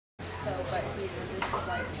So, but this is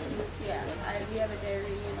like, yeah, we have a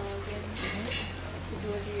dairy in Oregon, the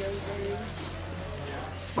Georgia dairy.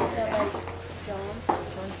 It's out by John.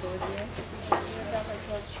 Georgia. It's out by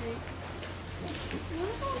 12th Street.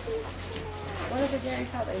 What are the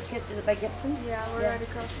dairies out there? Is it by Gibson's? Yeah, we're right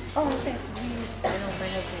across the street. Oh, okay. I know my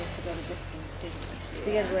husband used to go to Gibson's too. So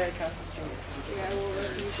you guys are right across the street. Yeah, we'll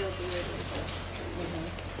refuse to be right across the street.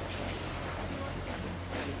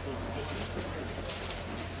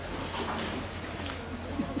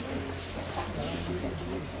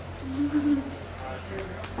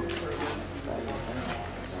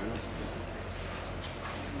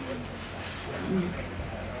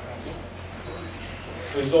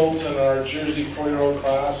 Results in our Jersey 4-year-old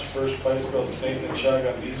class. First place goes to Nathan Chug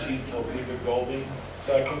on DC Topeka Goldie.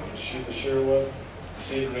 Second to Sheila Sherwood,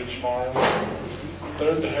 Cedar Ridge Farm.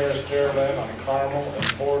 Third to Harris Pearland on Carmel. And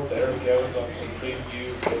fourth to Eric Evans on Supreme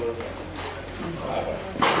View, Killer.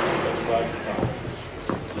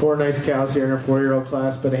 Four nice cows here in our 4-year-old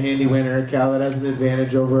class, but a handy winner. A cow that has an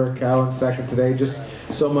advantage over a cow in second today. Just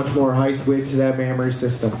so much more height, weight to that mammary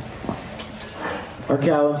system. Our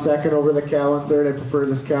cow in second over the cow in third. I prefer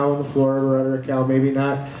this cow on the floor of her udder. A cow maybe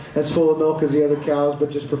not as full of milk as the other cows, but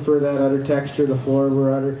just prefer that udder texture, the floor of her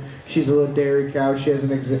udder. She's a little dairy cow. She has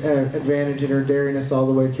an advantage in her dairiness all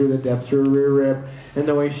the way through the depth, through her rear rib, and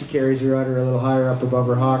the way she carries her udder a little higher up above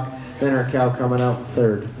her hock than our cow coming out in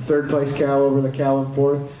third. The third place cow over the cow in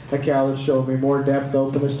fourth. A cow that showed me more depth,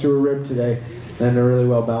 openness to her rib today than a really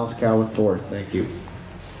well balanced cow in fourth. Thank you.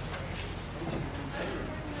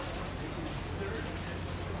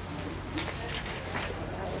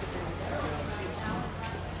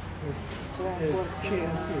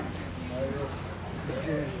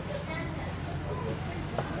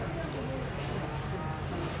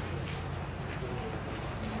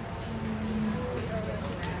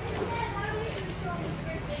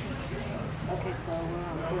 Okay, so we're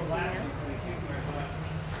on 14 now.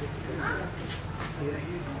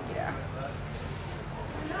 Yeah.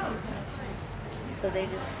 So they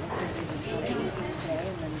just go today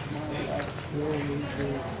and then tomorrow and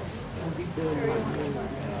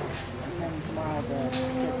then tomorrow the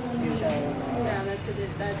show. Yeah, it's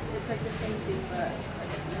like the same thing, but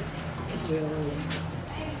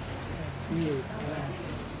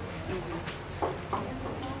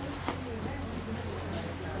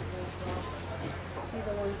see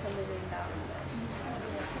the one coming in down there.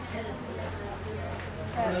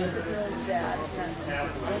 That's the girl's dad.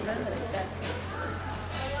 That's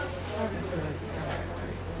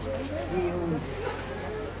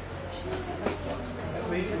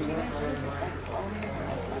He's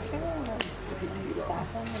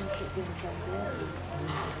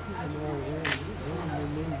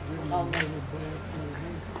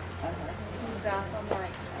bath on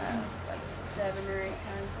like 7 or 8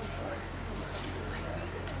 times before.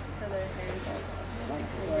 So their hair is like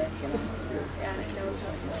slick and yeah, and it knows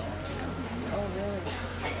how to go. Oh, really?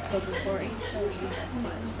 So before each show, you have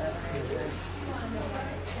 7 or 8 times.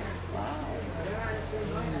 Wow.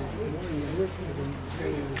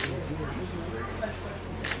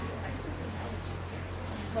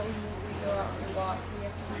 But when we go out and walk, we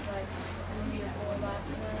have to do like 3 or 4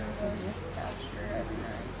 laps around the pasture every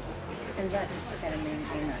night. And is that just to kind of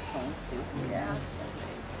maintain that tone too? Yeah.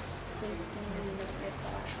 Stay steamy and don't get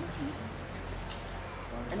hot.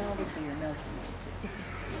 And obviously you're milking it too.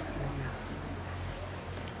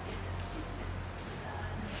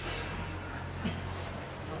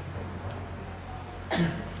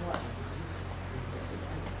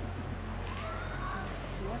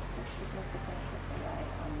 So what's the significance of the light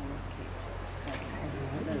on the rib cage? It's like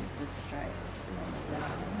the stripes.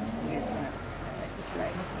 You guys want the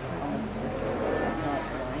stripe on the line?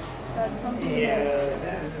 That's something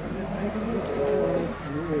that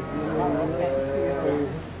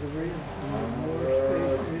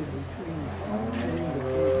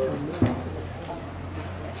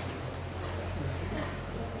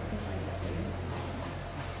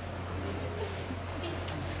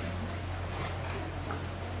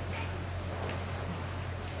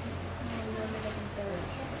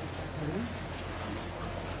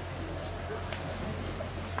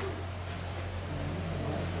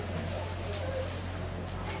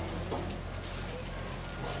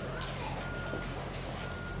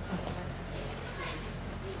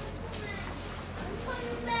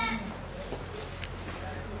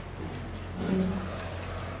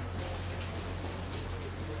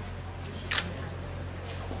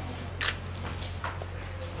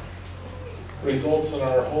Results in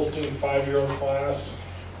our Holstein 5-year-old class.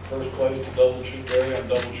 First place to Doubletree Dairy on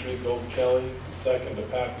Doubletree Gold Kelly. Second to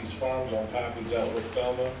Pappy's Farms on Pappy's Outlet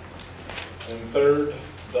Thelma. And third,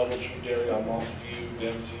 Doubletree Dairy on Montague,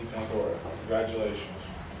 Dempsey, Pandora. Congratulations.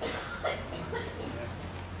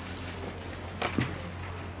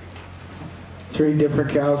 Three different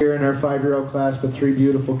cows here in our 5-year-old class, but three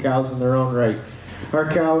beautiful cows in their own right. Our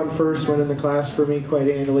cow in first went in the class for me quite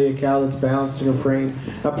handily, a cow that's balanced in her frame,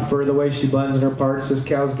 I prefer the way she blends in her parts. This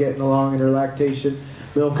cow's getting along in her lactation,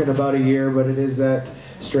 milking about a year, but it is that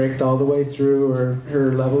strength all the way through,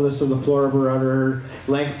 her levelness of the floor of her udder, her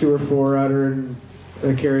length to her fore udder, and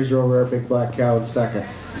it carries her over our big black cow in second.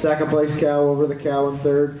 Second place cow over the cow in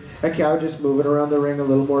third. A cow just moving around the ring a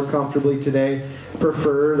little more comfortably today.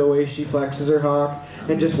 Prefer the way she flexes her hock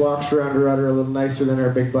and just walks around her udder a little nicer than our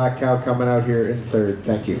big black cow coming out here in third.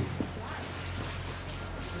 Thank you.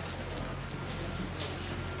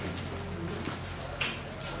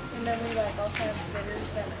 And then we like also have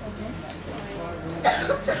bidders that come in that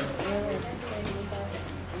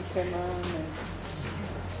Trim on and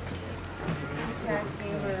tag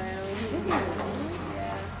team around.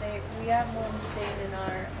 Yeah, we have one staying in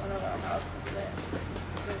one of our houses that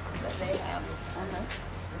they have.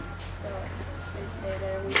 So they stay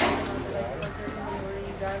there. We take them up at like 4:30 in the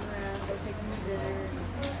morning, drive around, go pick them to dinner.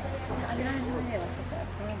 I mean, I do it like I said,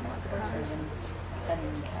 I'm not closer than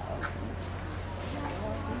petting cows.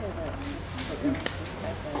 And,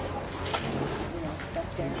 stuff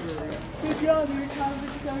there. Good job, your cows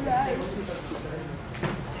are so nice.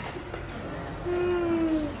 And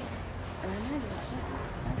I imagine it's just as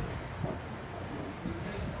expensive as horses.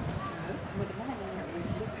 I would imagine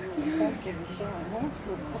it's just as expensive as showing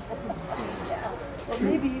horses. Yeah, or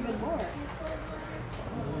maybe even more.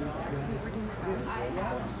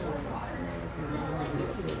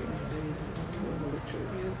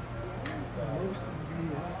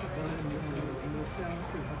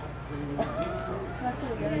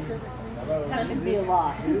 Luckily, ours doesn't. That could be a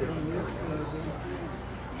lot.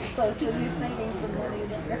 So you're saving some money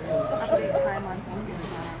there. Update time on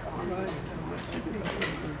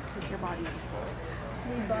your body.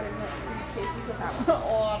 We bought him like 3 cases of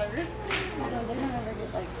water. So they don't ever get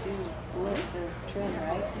like too lit to trim,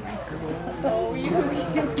 right? Oh, you had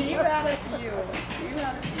a few. You had a few.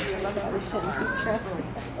 We shouldn't be trimming.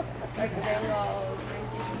 Like they were all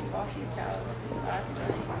drinking washing cows last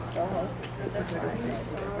night. For the Friday.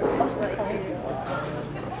 It's like,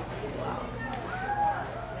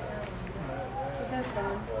 but they're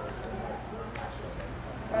fun.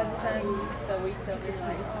 By the time the week's over, you're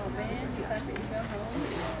like, oh man, it's time for you to go home.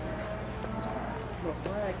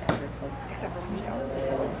 Before I got her cooked, except for Michelle,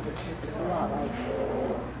 it's a lot like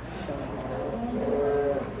showing horses.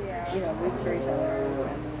 Yeah. You know, roots for each other.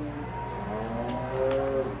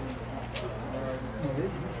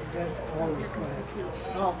 That's all the classes.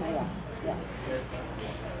 All together, yeah.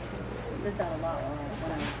 Did that a lot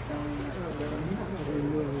when I was growing up.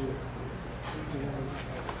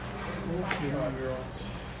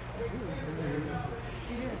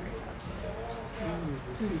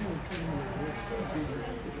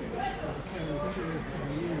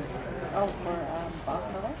 Oh, for box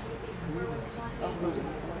color?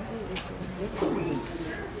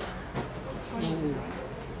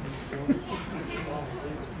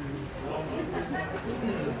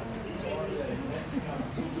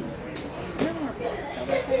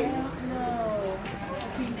 No.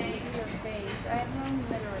 Can you see your face? I have no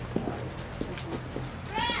minerals once.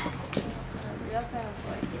 We have to have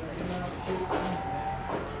flights.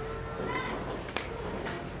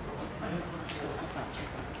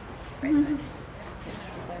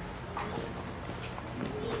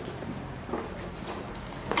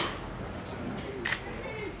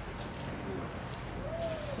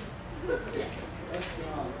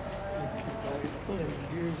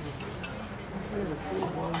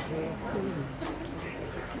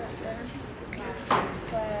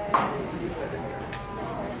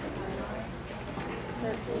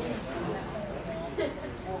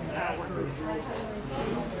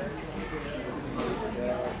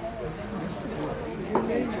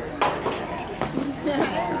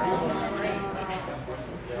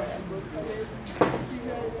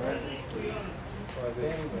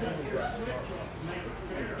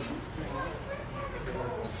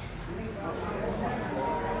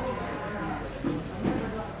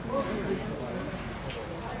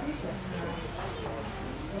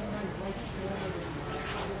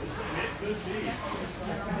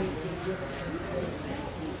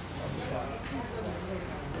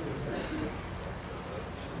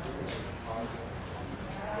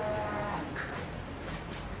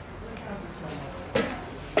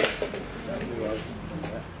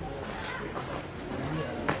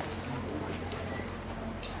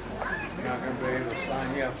 Not going to be able to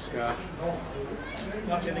sign you up, Scott.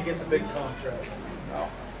 Not going to get the big contract. No.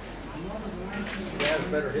 Guys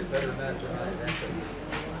better hit better than that tonight.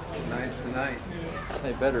 Tonight's the night.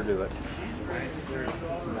 They better do it. They're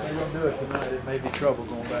gonna do it tonight. It may be trouble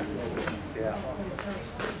going back over. Yeah.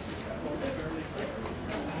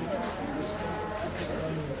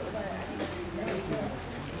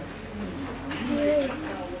 Siri.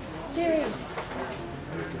 Siri.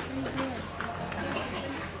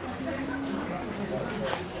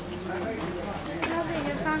 Nothing.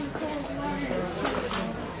 I found cold water.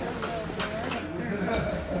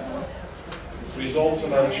 Results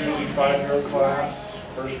in our Jersey 5-year-old class.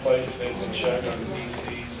 First place Nathan Chug on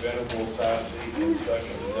BC, Venable Sassy, and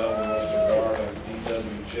second Delvin Westergaard on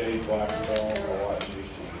BWJ, Blackstone, Watt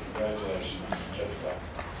JC. Congratulations, Judge Black.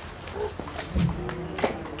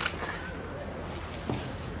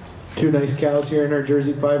 Two nice cows here in our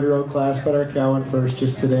Jersey 5-year-old class, but our cow in first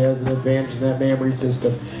just today has an advantage in that mammary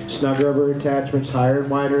system. Snugger of her attachments, higher and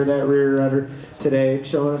wider that rear udder today,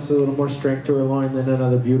 showing us a little more strength to her loin than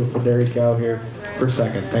another beautiful dairy cow here for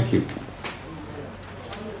second. Thank you.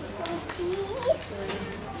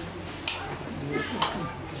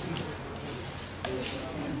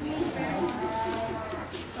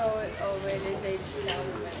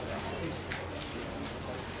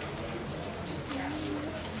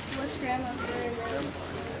 What's grandma doing?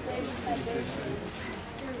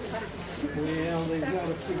 Well, they've got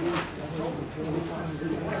to figure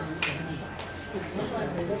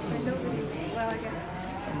Well, I guess.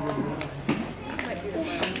 Might do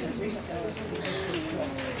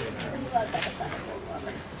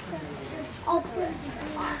I'll put it.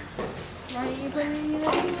 Why are you putting it in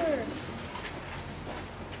here?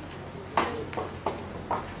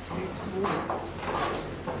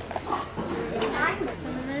 Put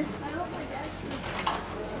some in there. I hope my dad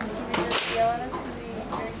should we just yell at us when we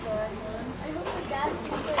drink the last one? I hope my dad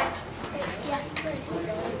should yes, please. We're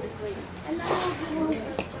going to sleep. And then I'll do it.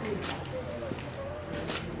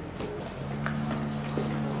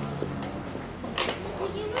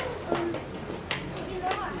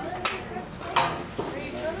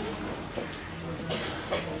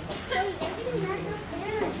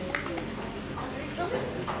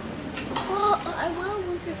 I will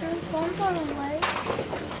once it turns phone on away.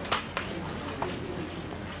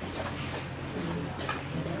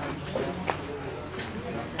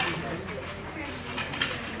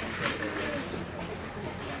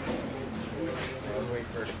 I'll wait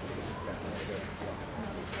for it.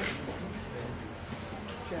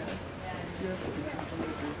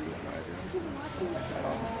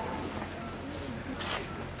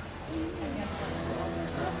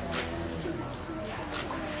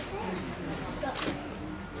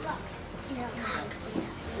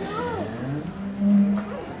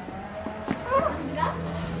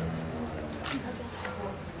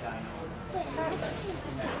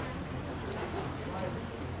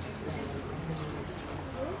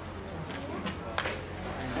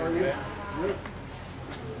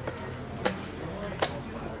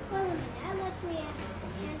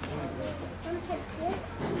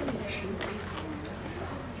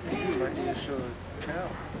 Might need to show a cow.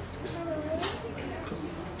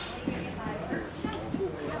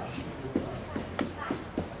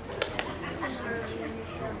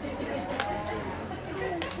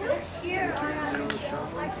 Next year on our show,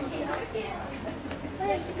 I can show. I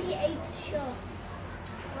have to be 8 to show.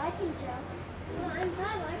 I can show. Well, I'm 5,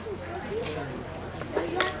 I can show you.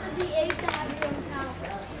 You have to be 8 to have your own cow.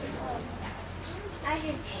 I'm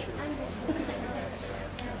just.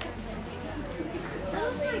 That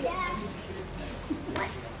was my dad.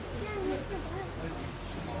 What?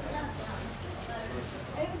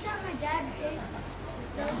 Every time my dad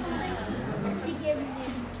does something, he gives me.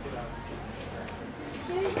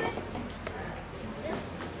 Seriously?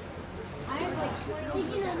 I have like 20. Did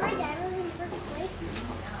you know my dad was in first place?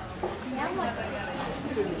 Yeah, I'm like.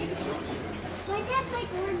 My dad's like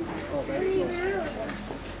one. Pretty round.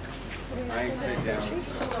 I can sit down.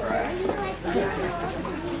 Right. He's like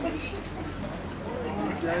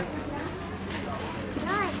Guys.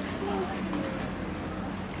 nice.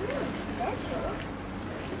 Special.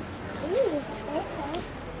 Ooh, special.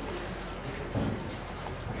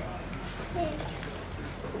 Hey.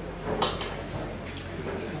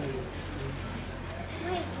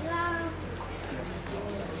 Wait,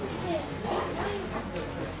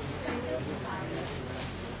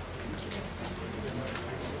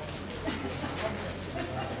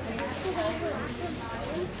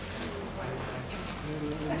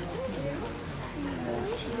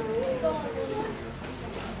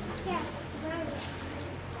 yeah.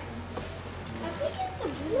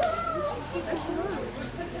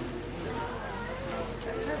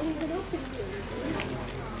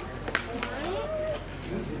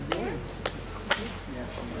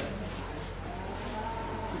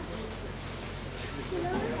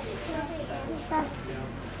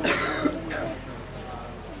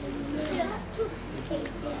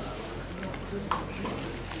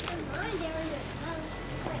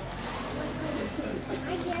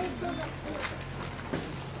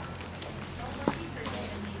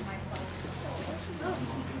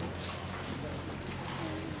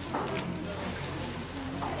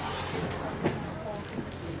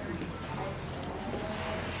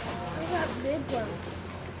 Well,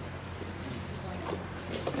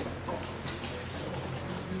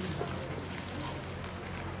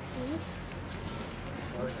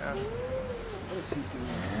 What is he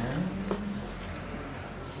doing?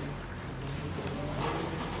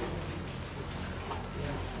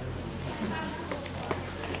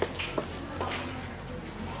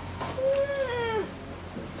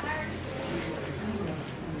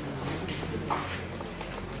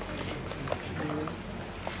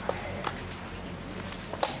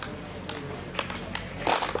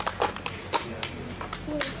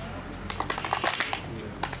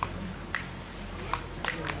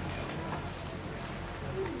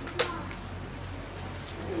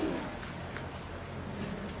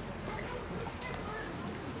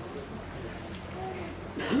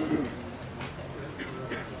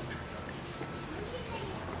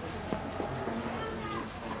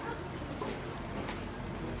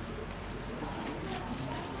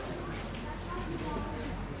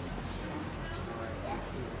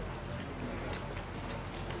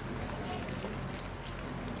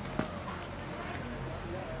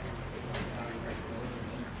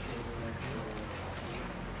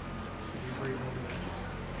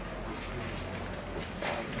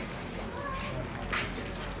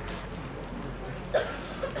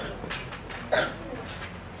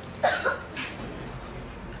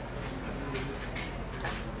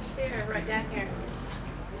 Here, right down here.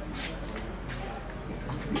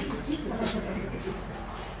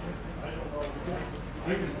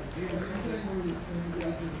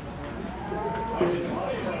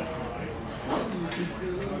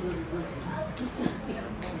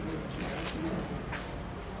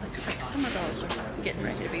 Looks like some of those are getting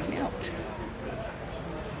ready to be milked.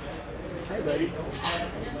 Hey, buddy.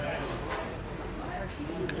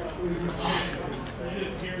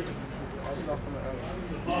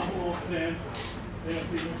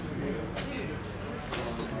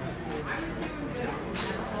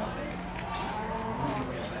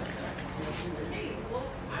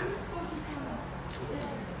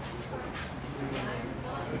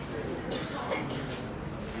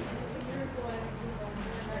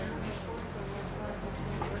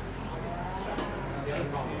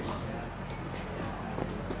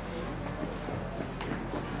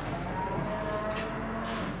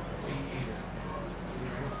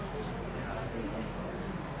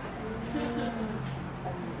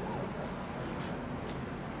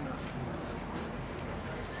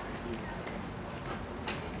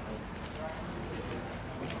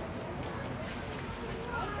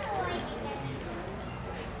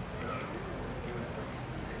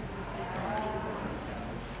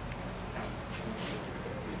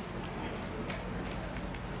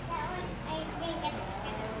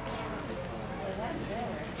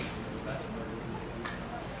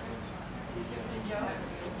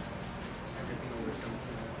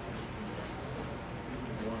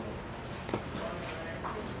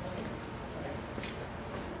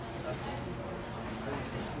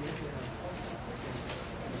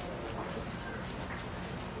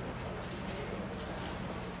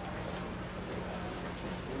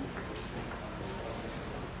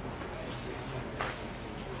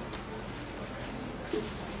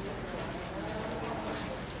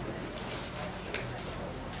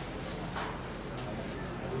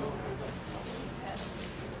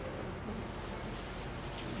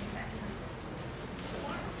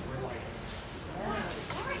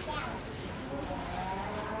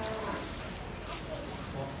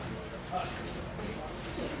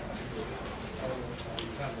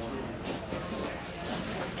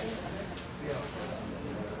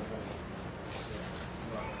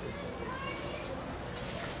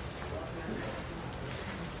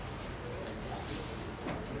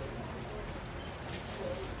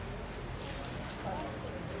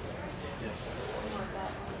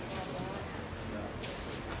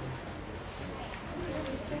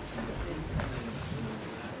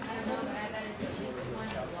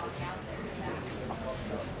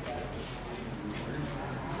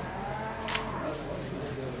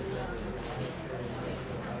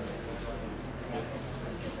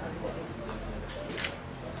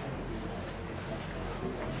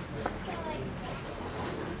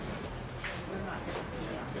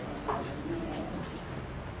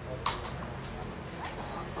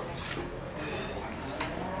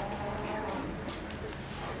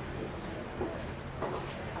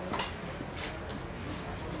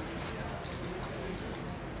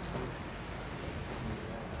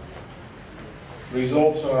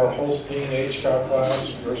 Results in our Holstein HCOT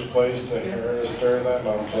class, first place to Harris Dairyland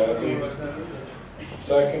on Jazzy.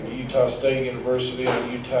 Second, Utah State University on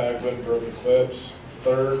UTAG Winbrook Eclipse.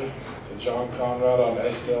 Third, to John Conrad on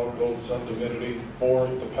Estelle Gold Sun Divinity.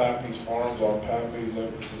 Fourth to Pappy's Farms on Pappy's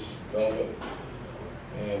Emphasis Velvet.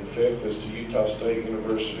 And fifth is to Utah State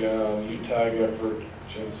University on UTAG Effort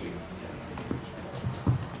Chintzy.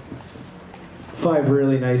 5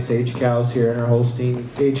 really nice H cows here in our Holstein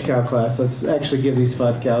H cow class. Let's actually give these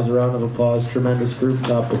 5 cows a round of applause. Tremendous group,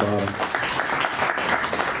 top to bottom.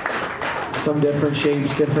 Some different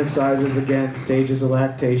shapes, different sizes, again, stages of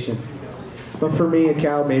lactation. But for me, a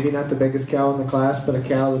cow, maybe not the biggest cow in the class, but a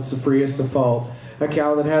cow that's the freest of fault. A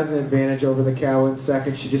cow that has an advantage over the cow in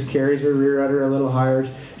second. She just carries her rear udder a little higher.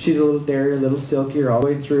 She's a little dairier, a little silkier all the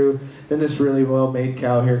way through. Then this really well-made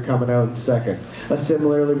cow here coming out in second. A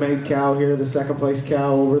similarly made cow here, the second place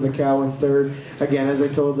cow over the cow in third. Again, as I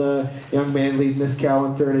told the young man leading this cow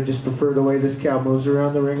in third, I just prefer the way this cow moves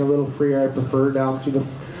around the ring a little freer. I prefer down through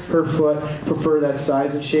her foot, prefer that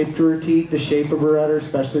size and shape to her teat, the shape of her udder,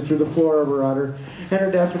 especially through the floor of her udder, and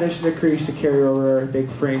her definition of crease to carry over our big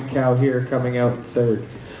frame cow here coming out in third.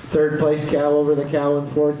 Third place cow over the cow in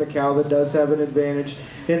fourth, a cow that does have an advantage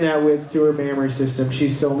in that width to her mammary system.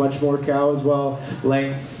 She's so much more cow as well,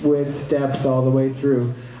 length, width, depth all the way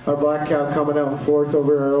through. Our black cow coming out in fourth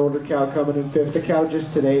over our older cow coming in fifth. The cow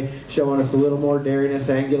just today showing us a little more dairiness,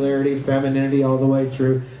 angularity, femininity all the way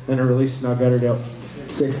through, then a really snug uddered out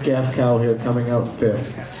 6 calf cow here coming out in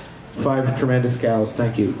fifth. 5 tremendous cows,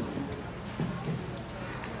 thank you.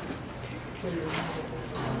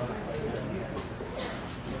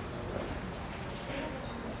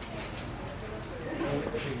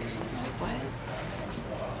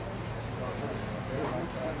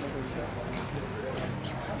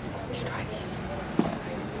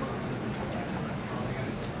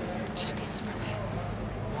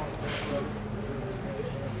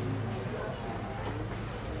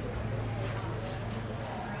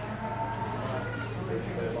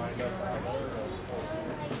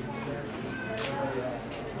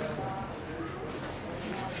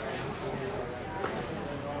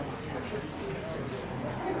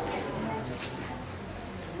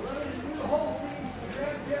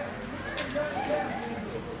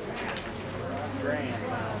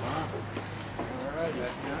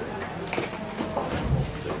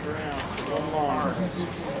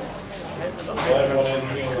 Glad one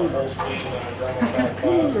entry in the Holstein and the Drama Cow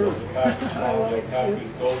class was to Pappy's Farms on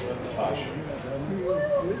Pappy's Goldman Tasha.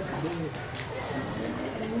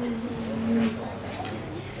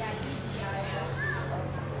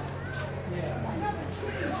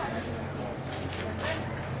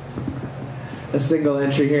 A single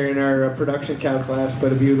entry here in our production cow class,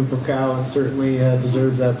 but a beautiful cow and certainly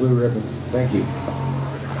deserves that blue ribbon. Thank you.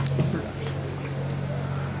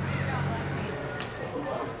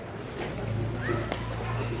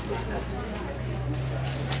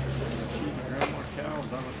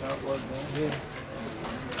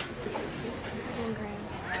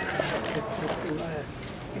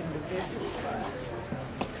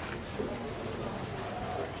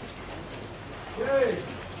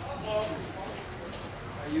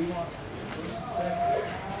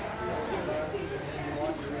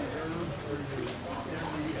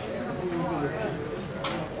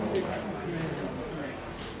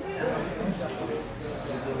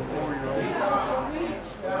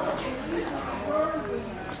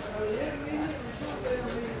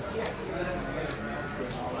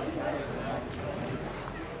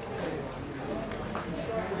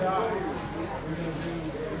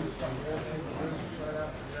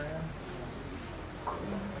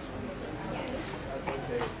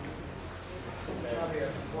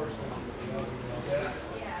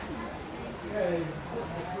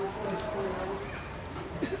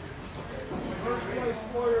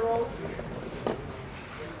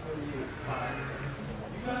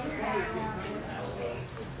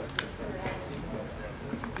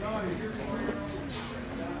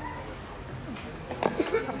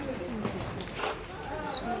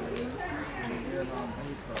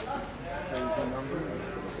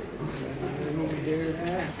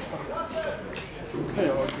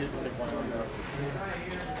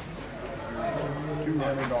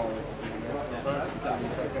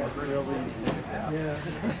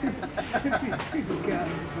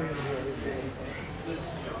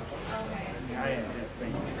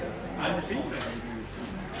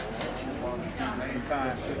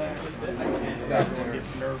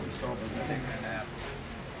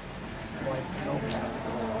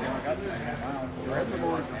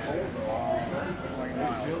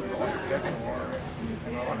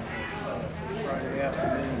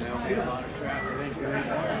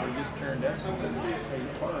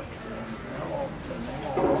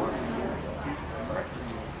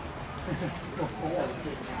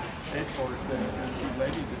 That's for the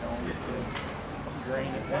ladies that don't get to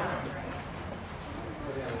drain it down.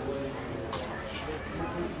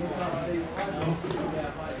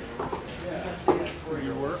 Where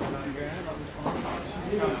you work?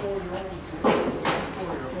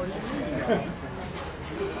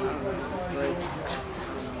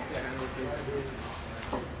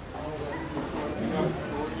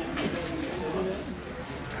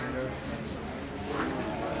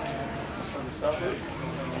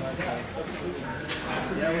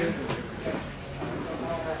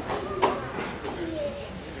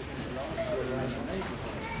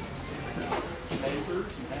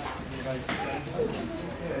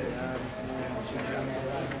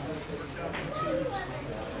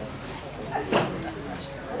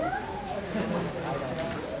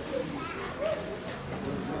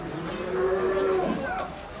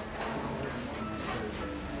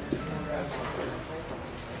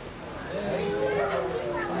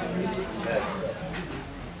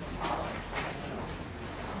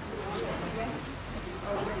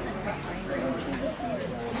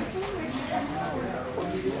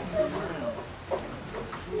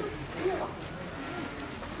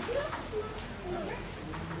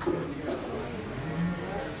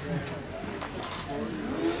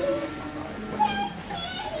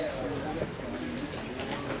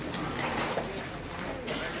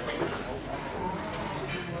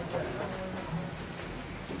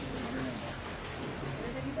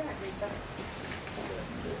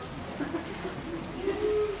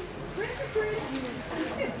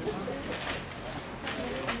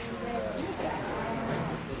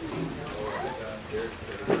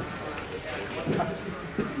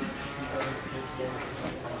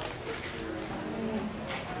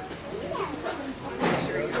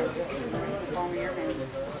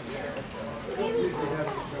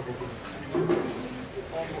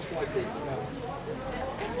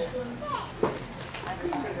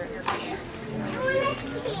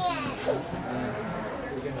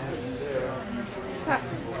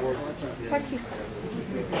 Taxi.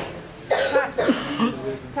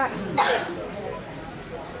 Taxi.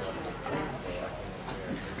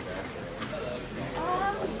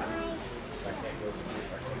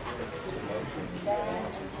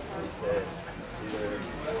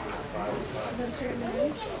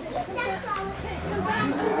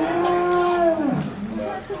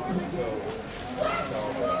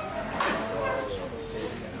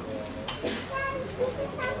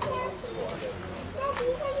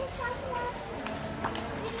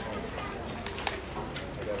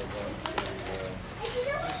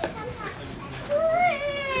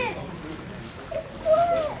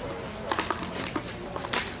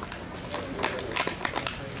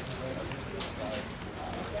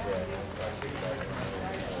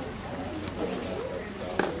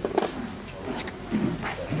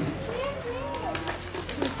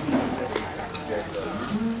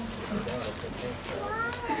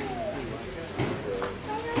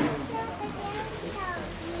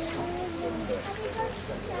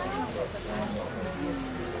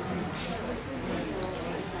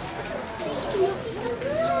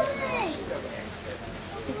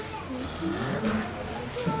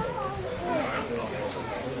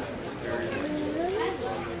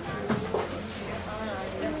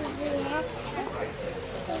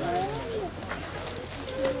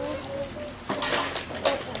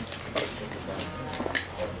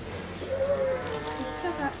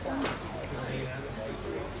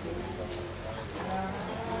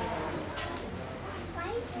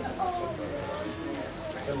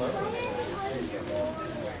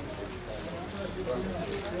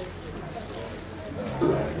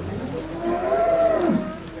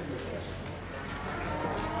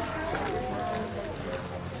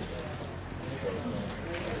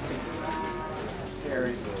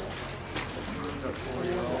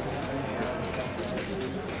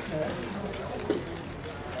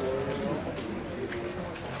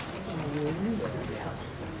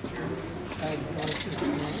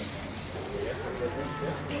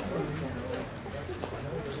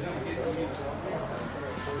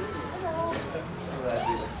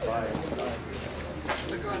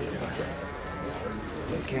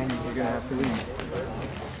 Canyon, you're gonna have to leave.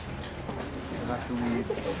 You'll have to leave.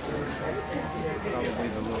 Probably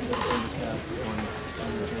the little bit of the path one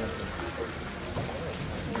you have to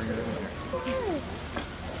bring it over there.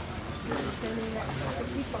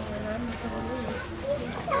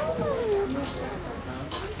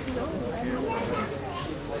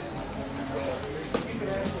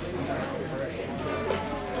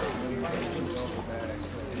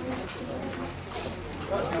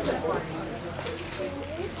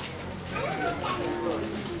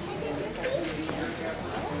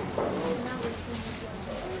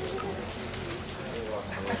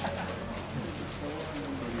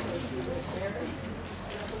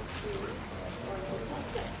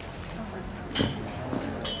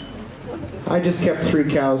 I just kept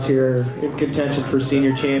 3 cows here in contention for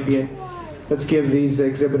senior champion. Let's give these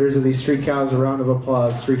exhibitors of these 3 cows a round of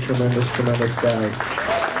applause. 3 tremendous, tremendous cows.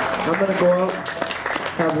 I'm going to go out,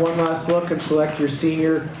 have one last look, and select your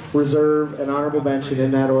senior, reserve, and honorable mention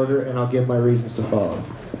in that order, and I'll give my reasons to follow.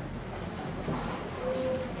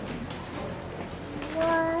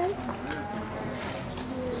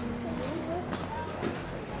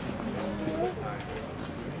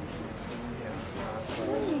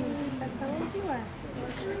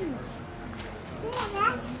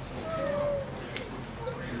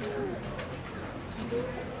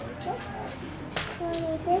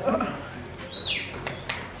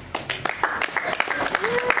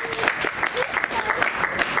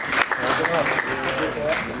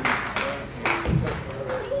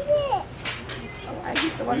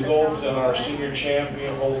 Results in our senior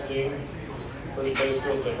champion Holstein. First place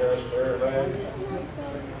goes to Harris Dairyland.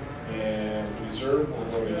 And reserve will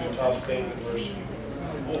go to Utah State University.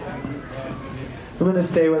 I'm going to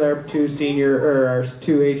stay with our 2 senior, or our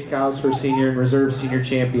 2 age cows for senior and reserve senior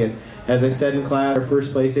champion. As I said in class, our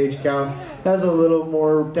first place age cow has a little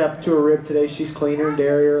more depth to her rib today. She's cleaner and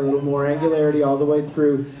dairy, a little more angularity all the way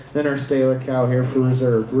through than our Staler cow here for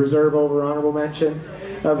reserve. Reserve over honorable mention.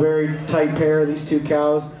 A very tight pair of these 2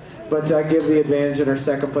 cows, but I give the advantage in our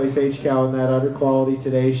second place age cow in that udder quality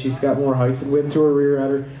today. She's got more height and width to her rear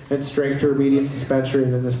udder and strength to her median suspensory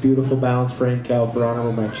than this beautiful balanced frame cow for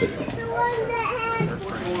honorable mention.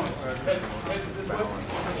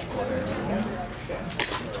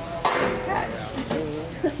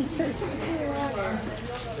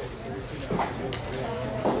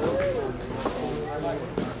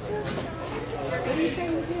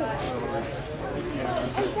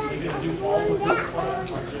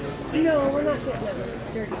 No, we're not getting it.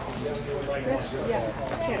 It's dirty. Yeah,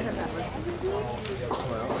 can't have that one.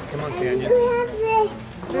 Well, come on, Tanya.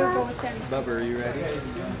 We'll go with them. Bubba, are you ready?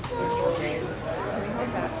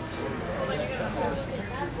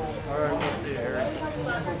 Alright, we'll see you, Eric.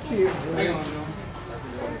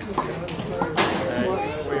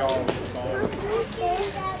 We all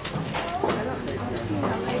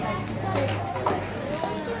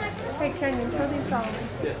Hey, Kenyon, throw these all in.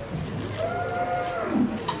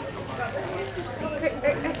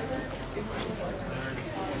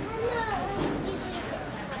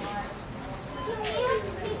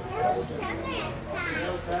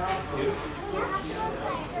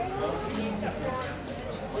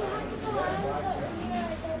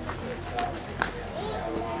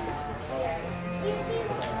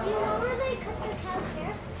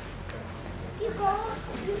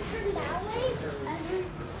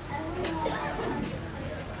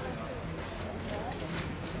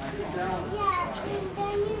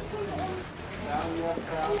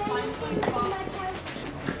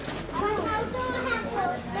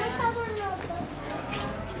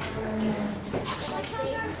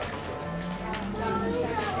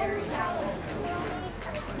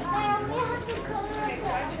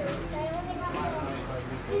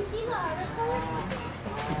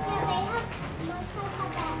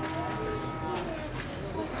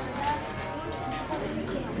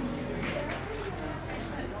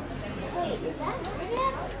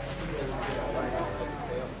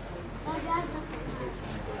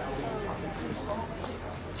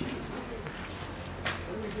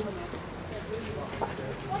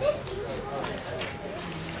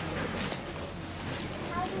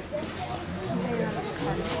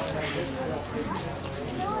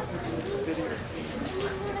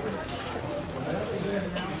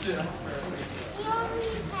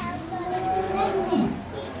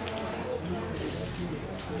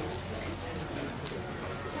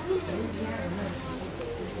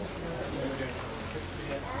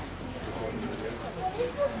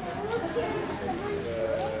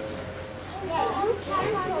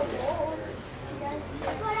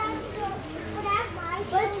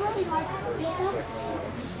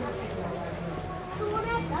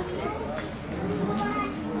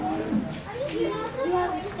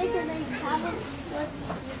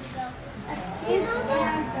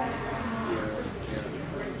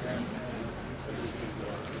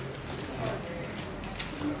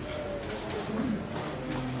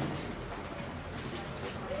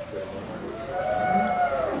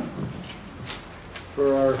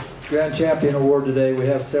 For our Grand Champion Award today, we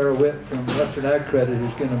have Sarah Witt from Western Ag Credit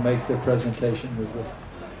who's going to make the presentation of the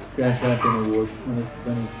Grand Champion Award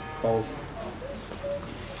when he calls.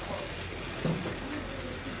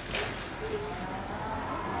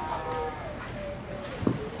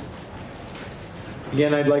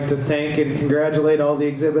 Again, I'd like to thank and congratulate all the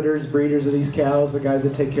exhibitors, breeders of these cows, the guys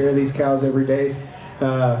that take care of these cows every day.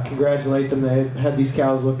 congratulate them. They had these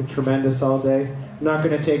cows looking tremendous all day. I'm not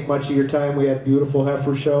going to take much of your time. We had a beautiful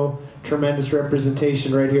heifer show, tremendous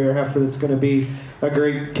representation right here. A heifer that's going to be a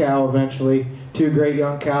great cow eventually. 2 great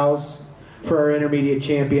young cows for our intermediate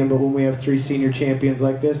champion, but when we have 3 senior champions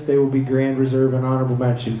like this, they will be grand reserve and honorable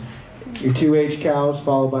mention. Your 2H cows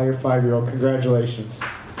followed by your 5-year-old. Congratulations.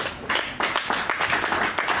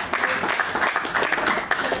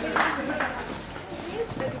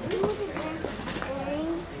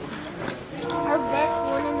 Our best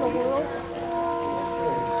one in the world.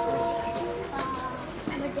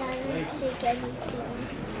 My dad didn't take anything.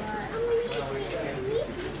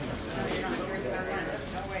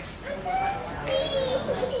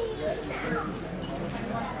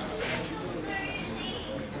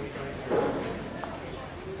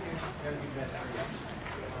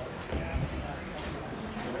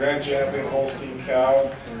 Grand champion Holstein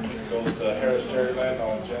cow goes to Harris Dairyland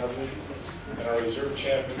on Jazzy. And our reserve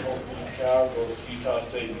champion Holstein cow goes to Utah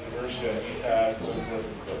State University on ETAG with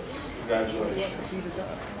Living Clips. Congratulations.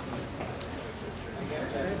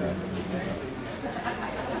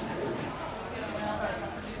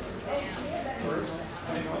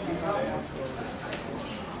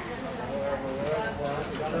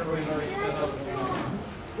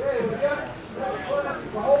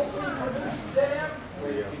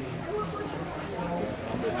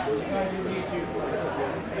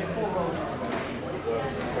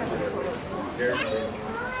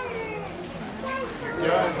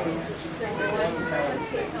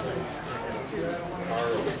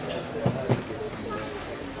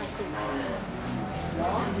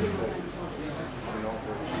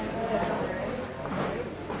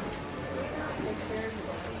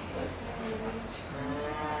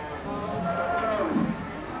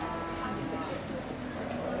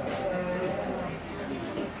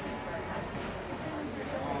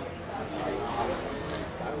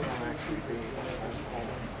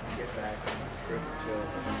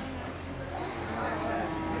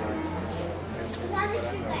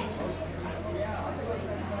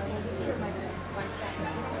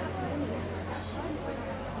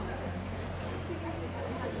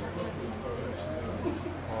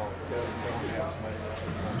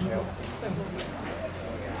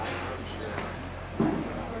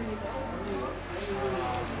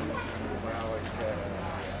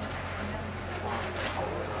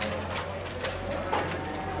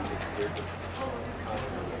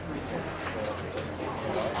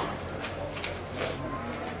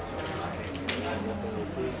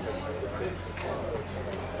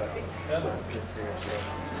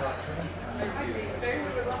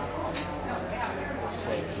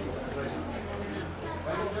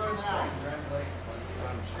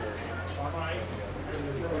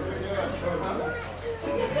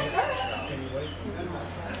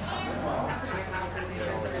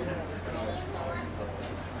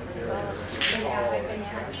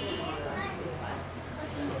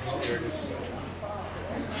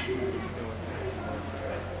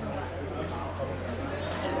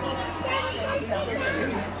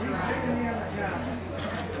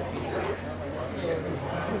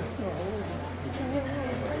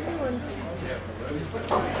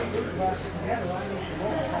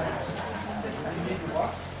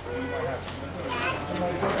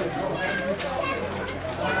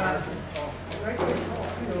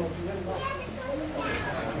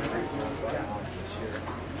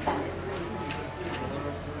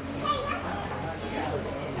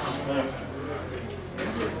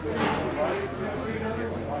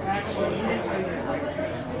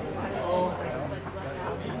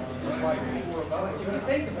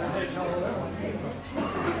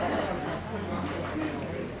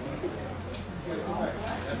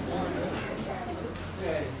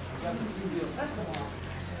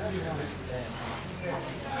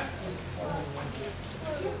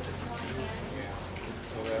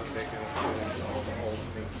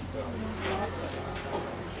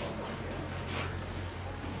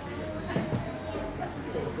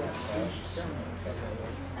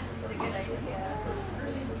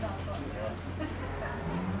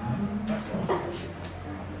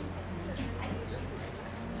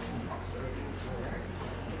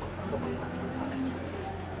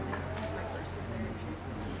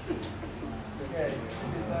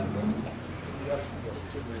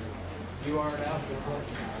 You are now.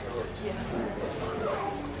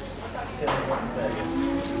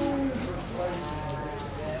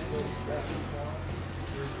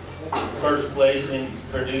 First place in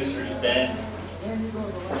Producer Dam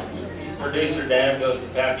goes to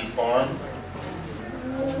Pappy's Farm.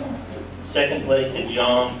 Second place to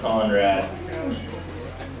John Conrad.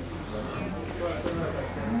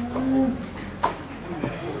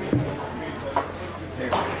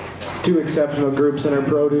 Two exceptional groups in our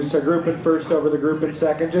produce. Our group in first over the group in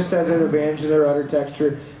second just has an advantage in their udder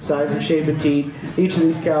texture, size and shape of teat. Each of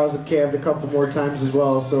these cows have calved a couple more times as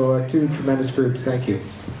well, so two tremendous groups. Thank you.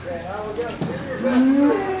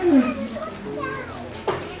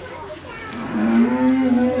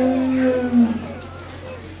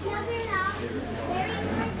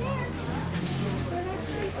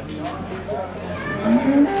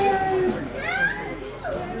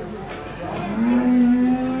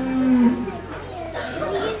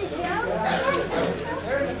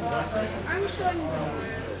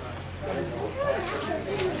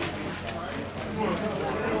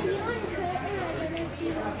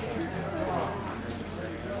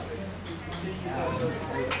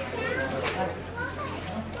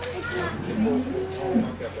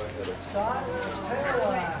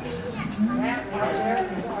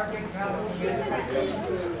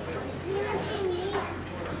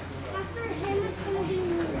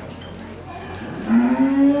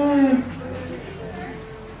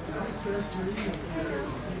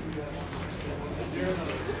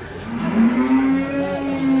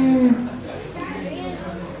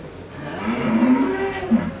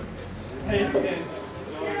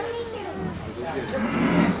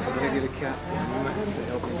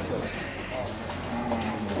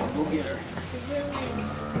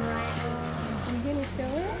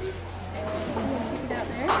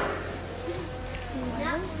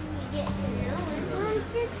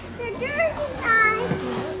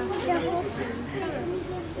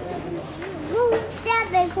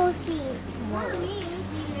 Holstein.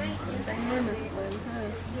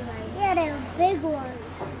 Yeah, they're big ones.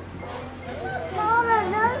 All of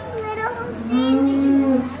those little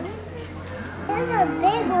Holsteins. Those are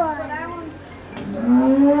big ones.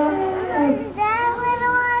 Is that a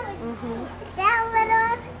little one? Is that a little one? Is that a little one? Is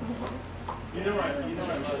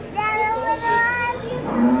that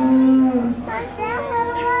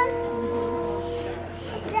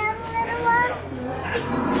a little one?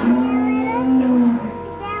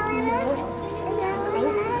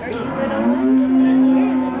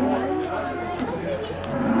 Is that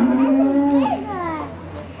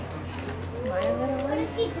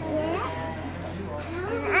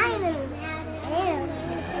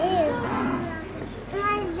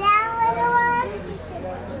a little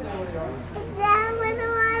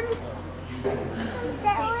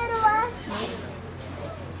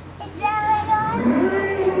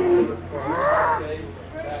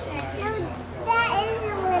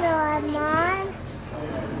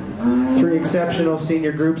one? Three exceptional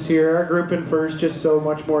senior groups here. Our group in first just so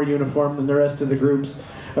much more uniform than the rest of the groups.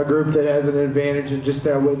 A group that has an advantage in just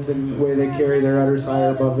that width and way they carry their udders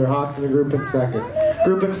higher above their hock, and the group in second.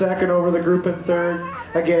 Group in second over the group in third.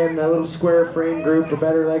 Again, a little square frame group, a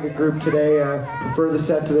better legged group today. Prefer the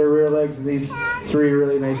set to their rear legs, and these three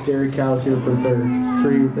really nice dairy cows here for third.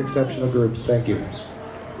 Three exceptional groups. Thank you.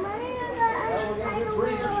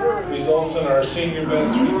 Results in our senior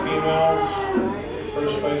best three females.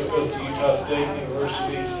 First place goes to Utah State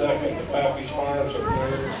University, second to Pappy's Farms, and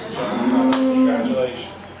third John Connor.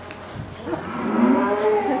 Congratulations.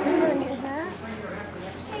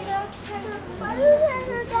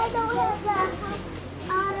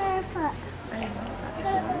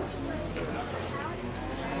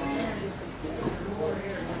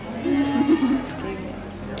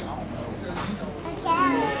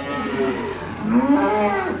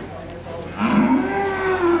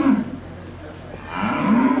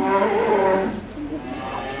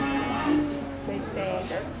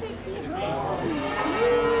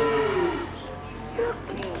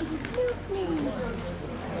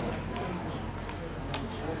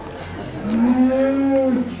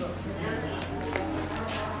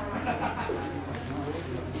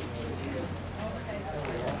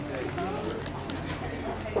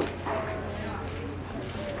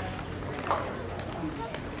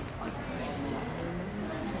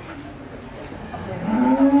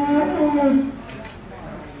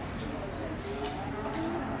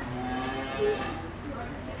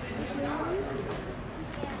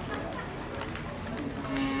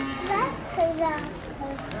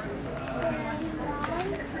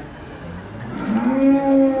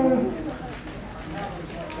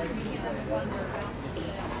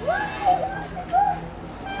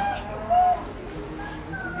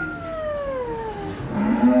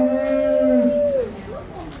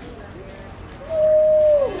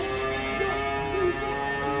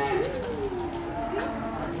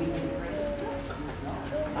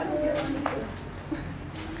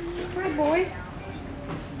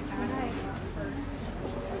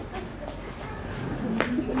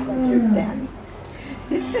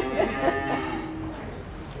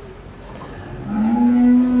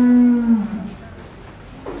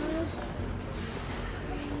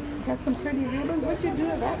 pretty ribbons. What'd you do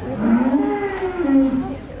with that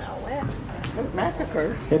ribbon? Look,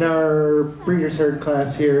 massacre. In our breeders herd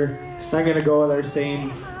class here, I'm going to go with our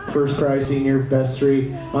same first prize senior best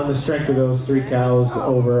three on the strength of those 3 cows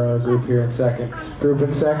over our group here in second. Group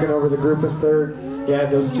in second over the group in third. Yeah,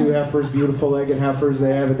 those 2 heifers, beautiful legged heifers,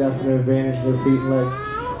 they have a definite advantage in their feet and legs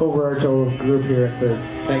over our total group here in third.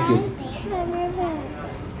 Thank you.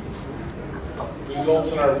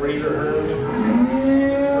 Results in our breeder herd.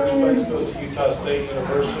 First place goes to Utah State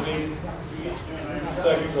University.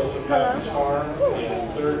 Second goes to Pappy's Farm.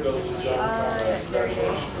 And third goes to John Conrad.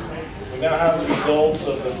 Congratulations. We now have the results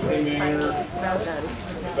of the premier,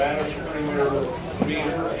 banners for premier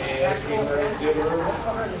breeder and premier exhibitor.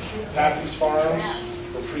 Pappy's Farms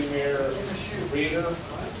for premier breeder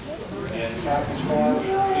and Pappy's Farms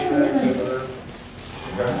for premier exhibitor.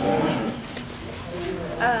 Congratulations.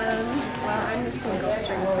 Well, I'm just going to go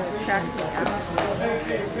straight to the tracks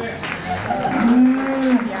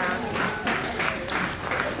yeah.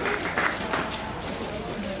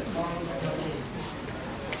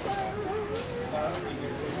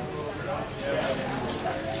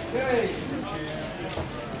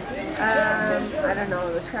 I don't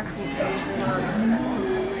know, the track will stay too long,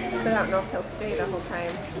 but I don't know if he'll stay the whole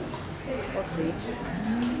time. We'll see.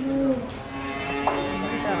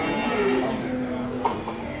 So,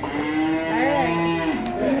 alright.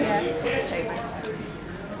 Yeah, okay.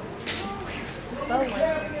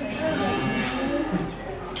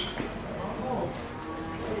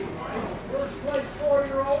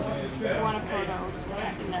 I want a photo, just stick it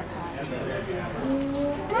in their pack.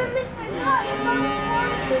 Mommy forgot about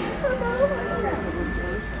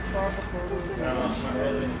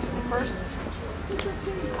First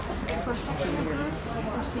section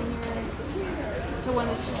for senior. So when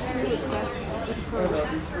it's just 2, it's best with photos.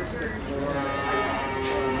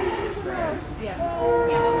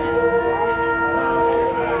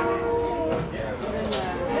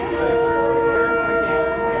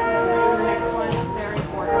 The next one is very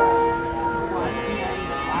order. One, and then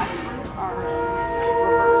the last group are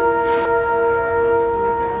reversed. Does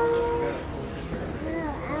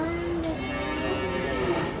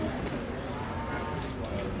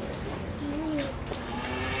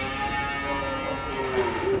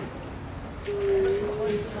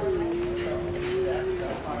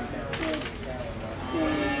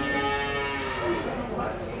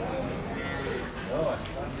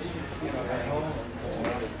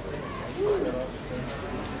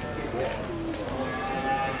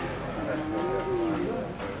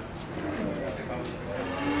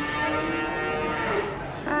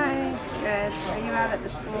Hi, good. Are you out at the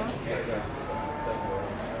school?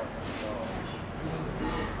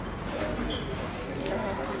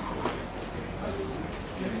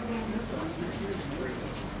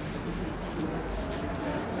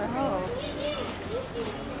 Oh.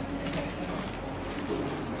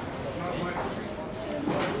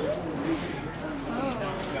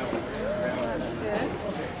 That's good.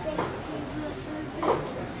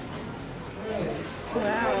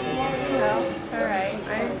 Wow. Well, all right. I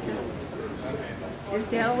was just. Is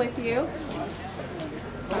Dale with you?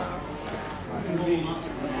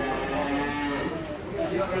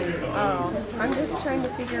 Oh, I'm just trying to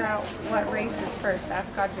figure out what race is first.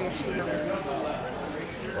 Ask Audrey if she knows.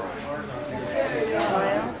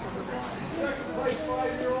 Mile?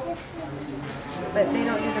 But they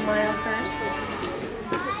don't do the mile first?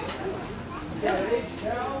 Okay.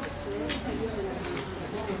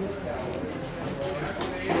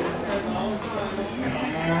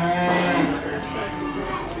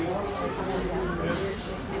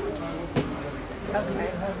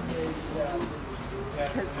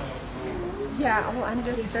 Yeah, well,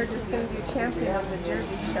 they're just going to do champion of the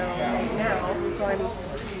Jersey show right now, so I'm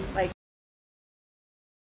like,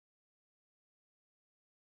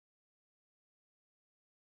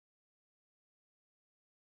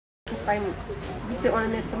 I just didn't want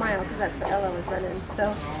to miss the mile because that's what Ella was running,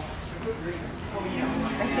 so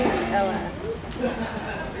I changed Ella.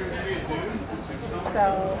 So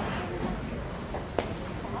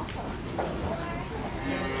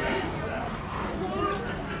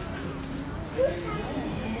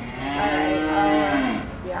alright,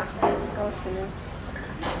 yeah, I'll just go as soon as.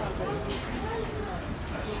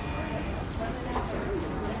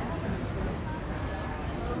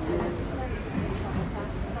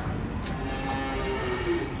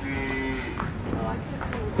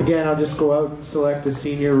 Again, I'll just go out and select a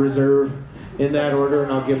senior reserve in that order,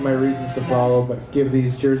 and I'll give my reasons to follow, but give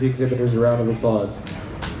these Jersey exhibitors a round of applause.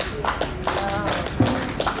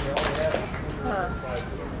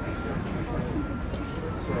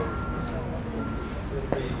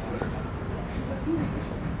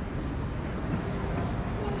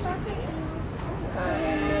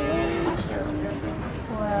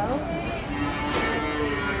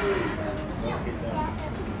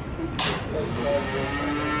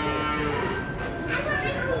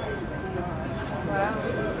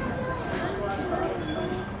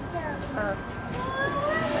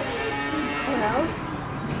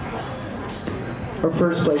 Our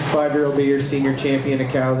first place 5-year-old will be your senior champion, a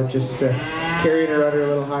cow that just carrying her udder a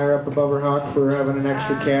little higher up above her hock for having an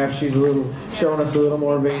extra calf. She's showing us a little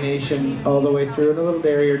more venation all the way through and a little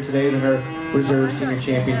dairier today than our reserve senior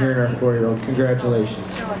champion here in our 4-year-old.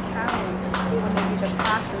 Congratulations. Show a cow when they do the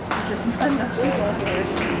classes because there's not enough people here.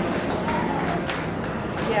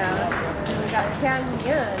 Yeah, and we got Ken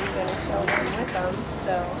Yun going to show them with them,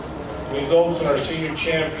 so. Results in our senior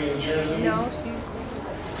champion jersey. No, she's.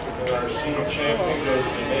 And our senior champion goes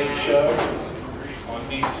to Nate Chubb on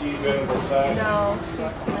DC Venerable Sassy. No, she's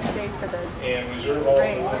going to stay for the And reserve also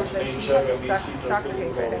race, goes to but Nate she Chubb has on a DC soccer Venerable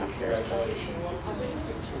game right Gold. after. Congratulations.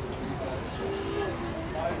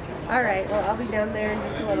 All right, well, I'll be down there in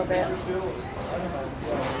just a little bit.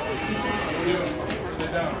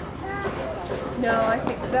 No, I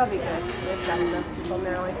think they'll be good. They've got enough people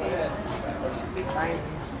now, I think. They should be fine.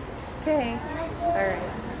 Okay, all right.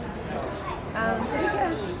 Pretty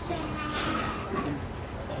good.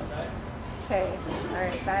 Okay, all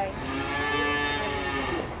right, bye.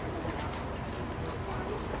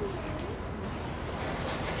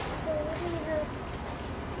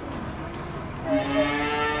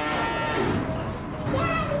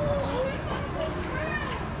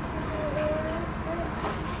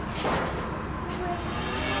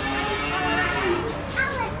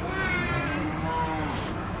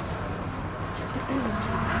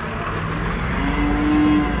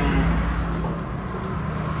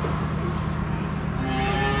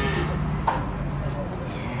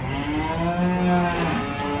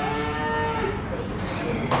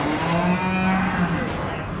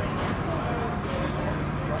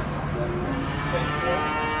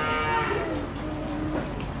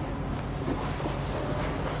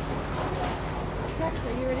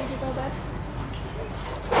 Are you ready to go back?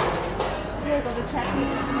 You want to go to track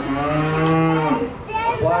meet?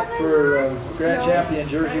 Black for Grand Champion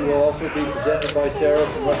jersey will also be presented by Sarah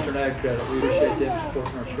from Western Ag Credit. We appreciate them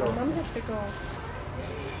supporting our show. Mom has to go.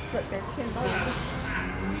 Look, there's Ken's on.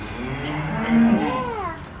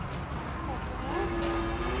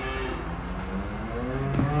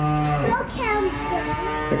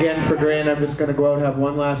 Again, for Grand, I'm just going to go out and have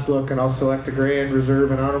one last look, and I'll select a Grand,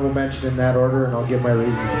 Reserve, and Honorable Mention in that order, and I'll give my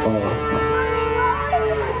reasons to follow. I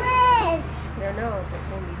don't know, is it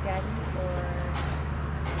going to be Daddy or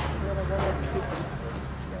the little one that's pooping?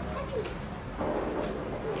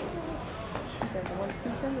 Is it the one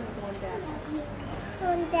pooping or the one Dad has? The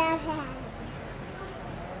one Dad has.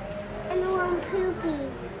 And the one pooping.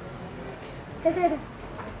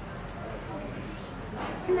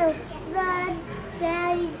 No, the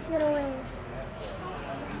Daddy's gonna win.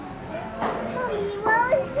 Mommy,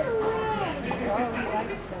 want to win? Oh, he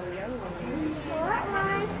likes the young one. What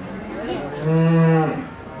one?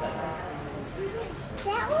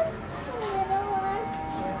 That one's the little one.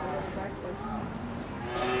 Yeah, the little black one.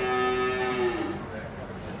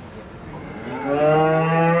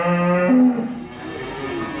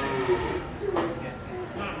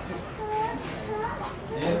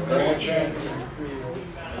 Grand champion.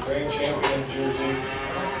 Grand champion jersey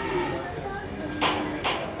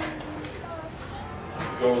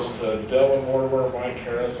goes to Dylan Mortimer, Mike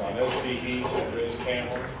Harris on SB Heath and Grace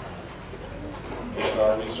Cameron. And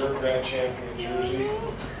our reserve grand champion jersey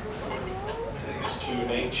goes to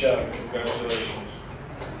Nate Chuck. Congratulations.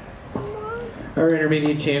 Our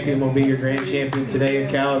intermediate champion will be your grand champion today, a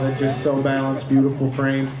cow that just so balanced, beautiful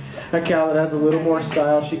frame. A cow that has a little more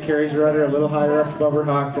style. She carries her udder a little higher up above her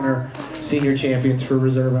hock than her senior champions for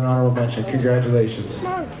Reserve and Honorable Mention. Congratulations.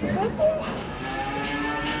 Mom, this is...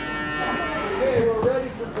 Okay, we're ready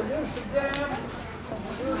for producer dam.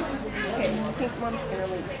 Okay, I think Mom's going to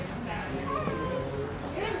leave.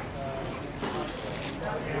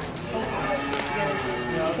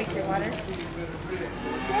 Take your water?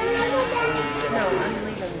 No, I'm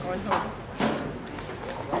leaving, going home.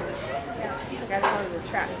 I gotta go to the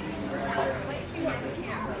track.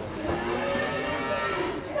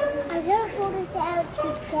 I gotta hold this out to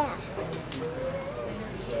the cat.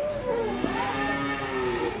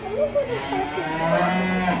 I'm gonna put this out to the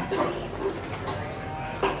cat.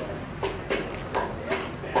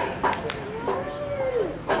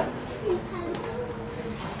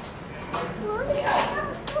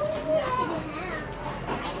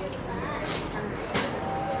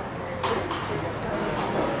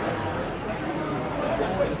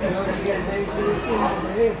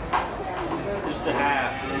 Just a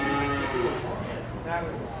half.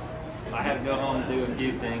 I had to go home and do a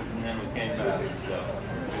few things, and then we came back. So.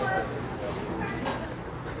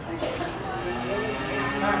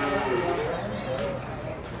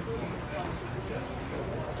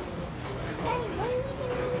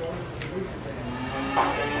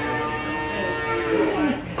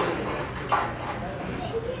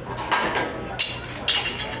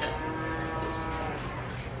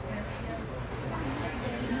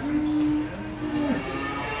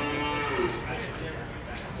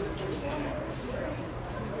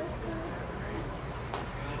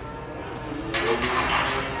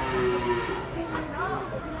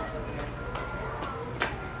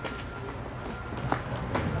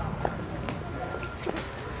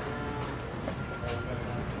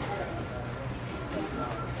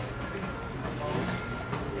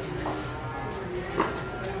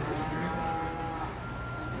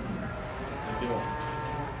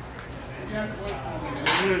 Right.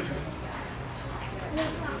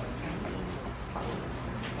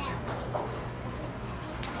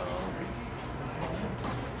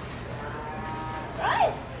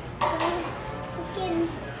 Let's get in.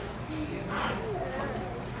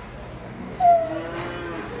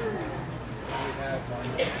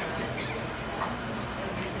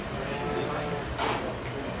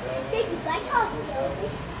 Did you like all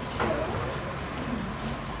those?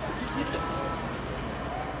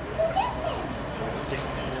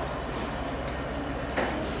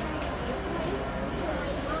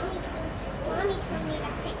 Mommy told me to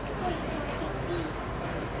pick toys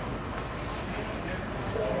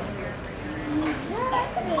so I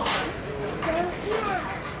could eat.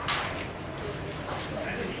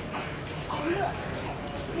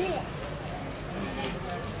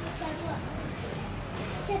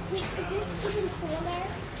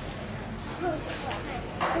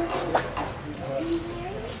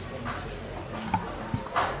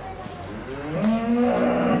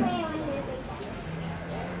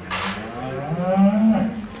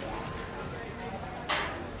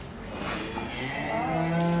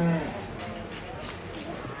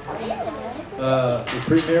 The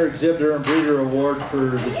Premier Exhibitor and Breeder Award for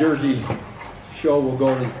the Jersey show will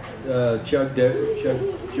go to Chug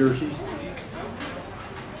Jerseys.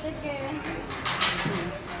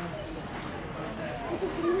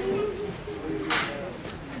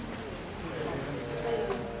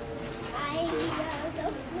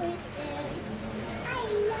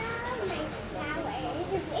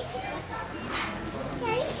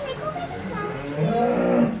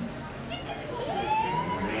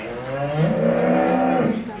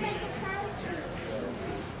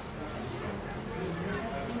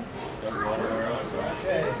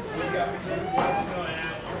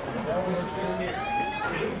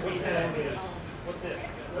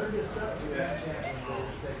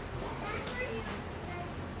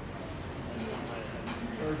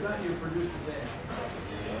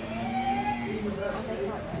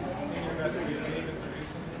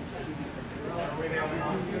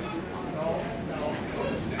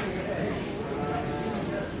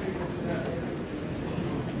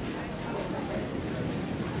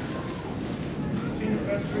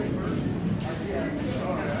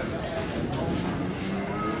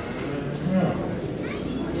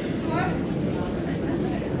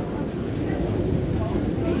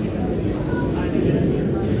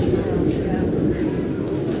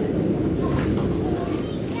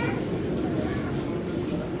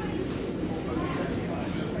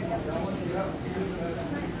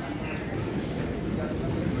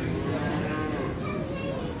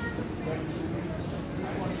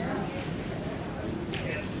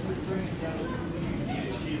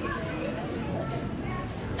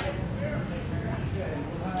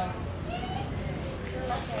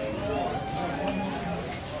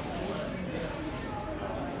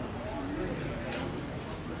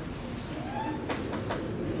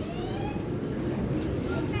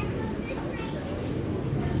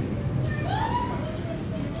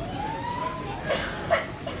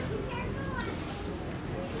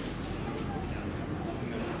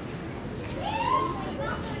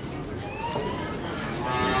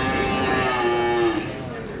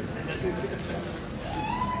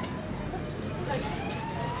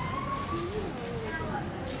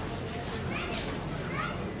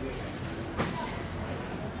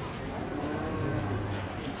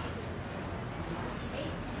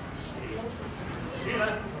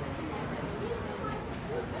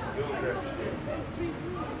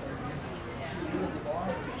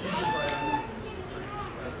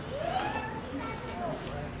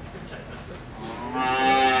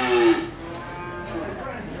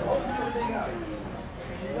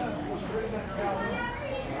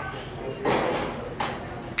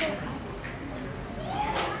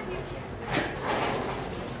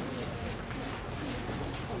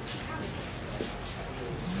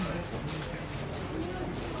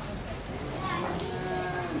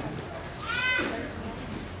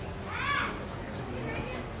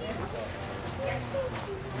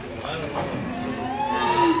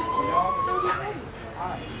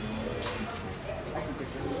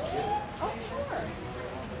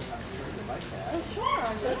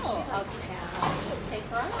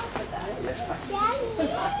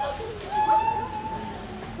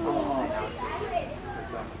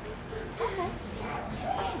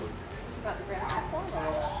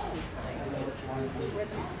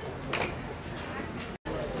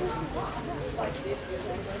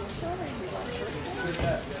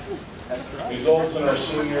 Results in our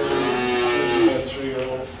senior Jersey Best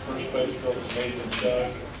 3-year-old. First place goes to Nathan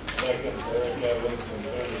Chug. second Eric Evans, and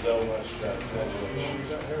third to Del Westcott.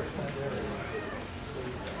 Congratulations.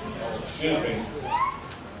 Excuse me.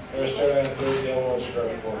 Harris Fairland, third, Del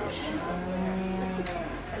Westcott, fourth.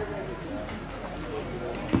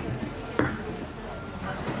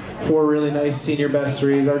 Four really nice senior best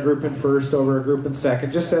threes. Our group in first over our group in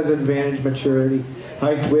second. Just as advantage maturity,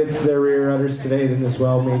 height, width, their rear udders today than this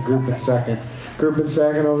well-made group in second. Group in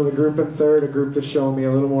second over the group in third, a group that's showing me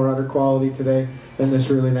a little more udder quality today than this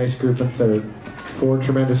really nice group in third. Four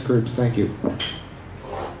tremendous groups. Thank you.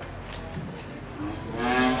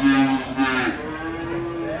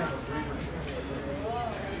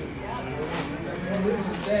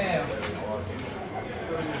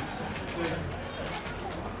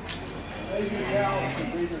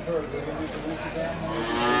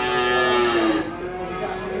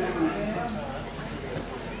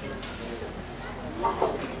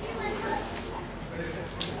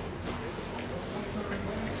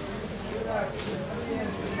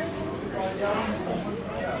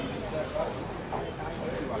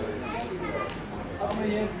 How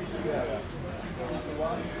many entries do you have? Just the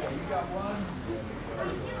one? You got one?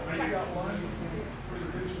 You got one?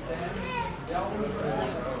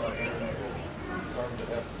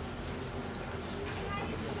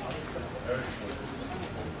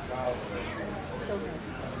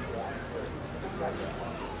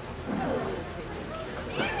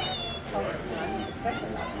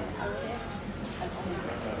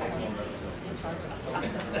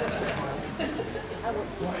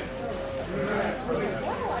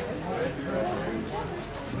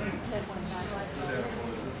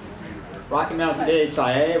 Rocky Mountain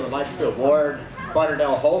DHIA would like to award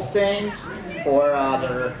Butterdale Holsteins for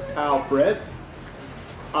their cow Brit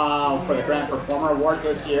for the Grand Performer Award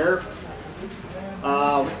this year.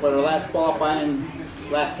 For her last qualifying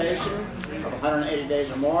lactation of 180 days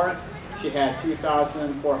or more, she had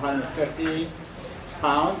 2,450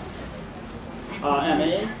 pounds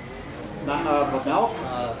ME of milk,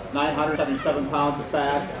 977 pounds of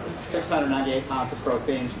fat, 698 pounds of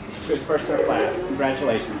protein. She was first in her class.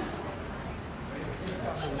 Congratulations.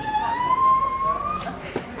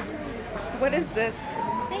 What is this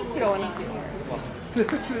going on here?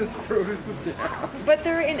 This is produce of down. But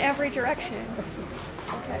they're in every direction.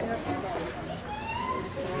 Okay.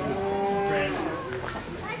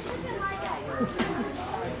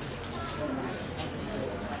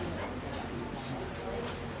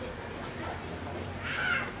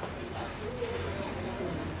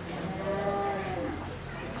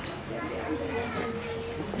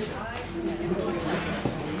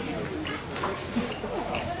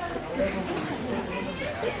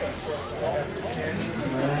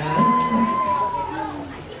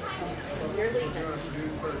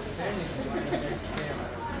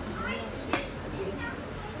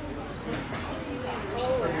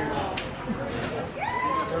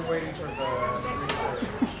 They're waiting for the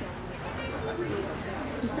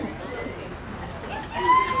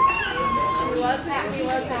He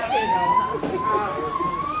was happy though.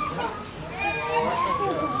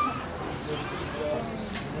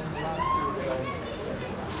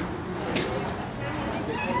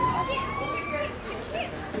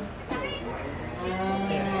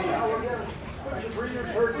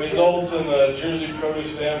 Results in the Jersey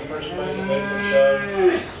Produce Dam, first place Nathan Chug,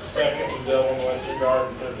 second to Delvin Westergaard,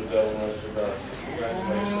 and third to Delvin Westergaard.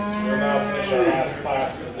 Congratulations. We'll now finish our last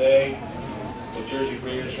class of the day, the Jersey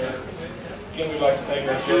Breeders' Herd. Again, we'd like to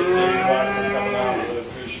thank our Jersey Black for coming out. We really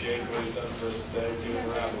appreciate what he's done for us today. Give him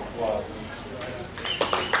a round of applause.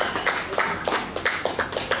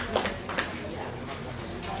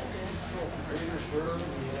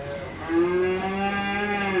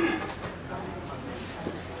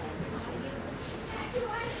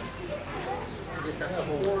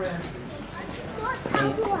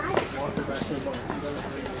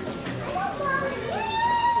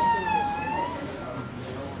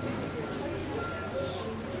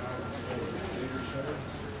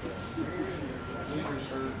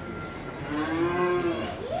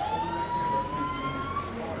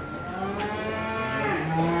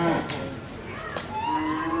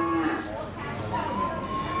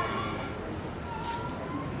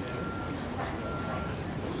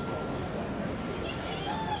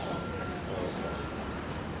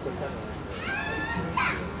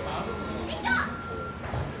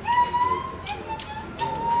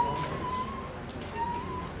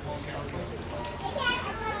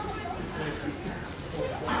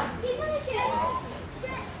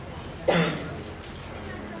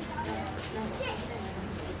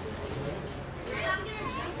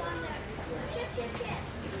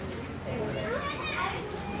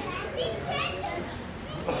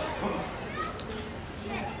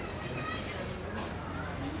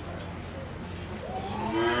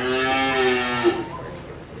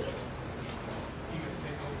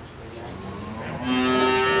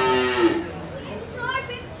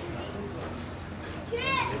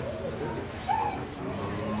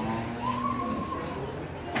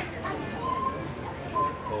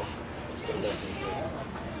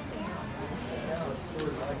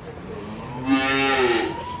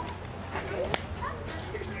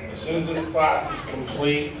 soon as this class is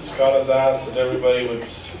complete, Scott has asked as everybody would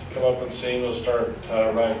come up and sing, we'll start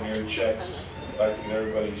writing your checks, collecting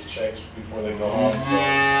everybody's checks before they go home. So.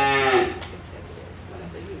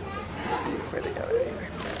 Where they go anyway.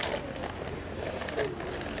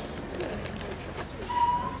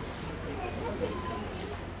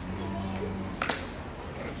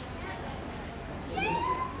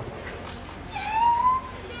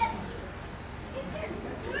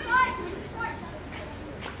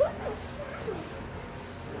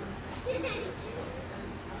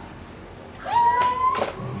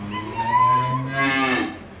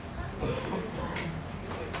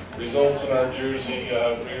 Results in our jersey,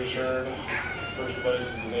 Beers Herd. First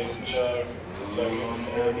place is Nathan Chug. The second is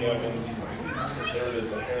to Eric Evans. Third is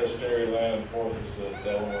the Harris Dairy Land. And fourth is the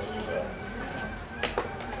Devil Mustard.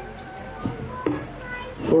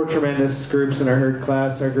 Four tremendous groups in our herd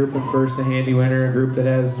class. Our group in first, a handy winner, a group that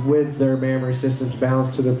has, with their mammary systems,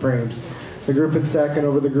 balanced to their frames. The group in second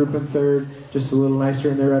over the group in third, just a little nicer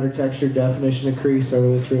in their udder texture, definition of crease over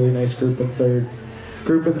this really nice group in third.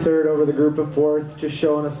 Group in third over the group in fourth, just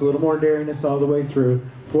showing us a little more daringness all the way through.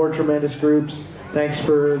 Four tremendous groups. Thanks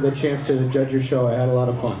for the chance to judge your show. I had a lot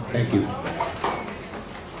of fun. Thank you.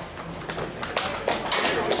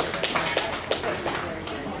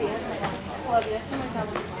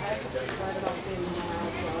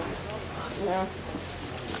 Yeah.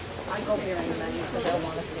 I go here anyway, so they'll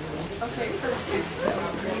want to see me. Okay, perfect.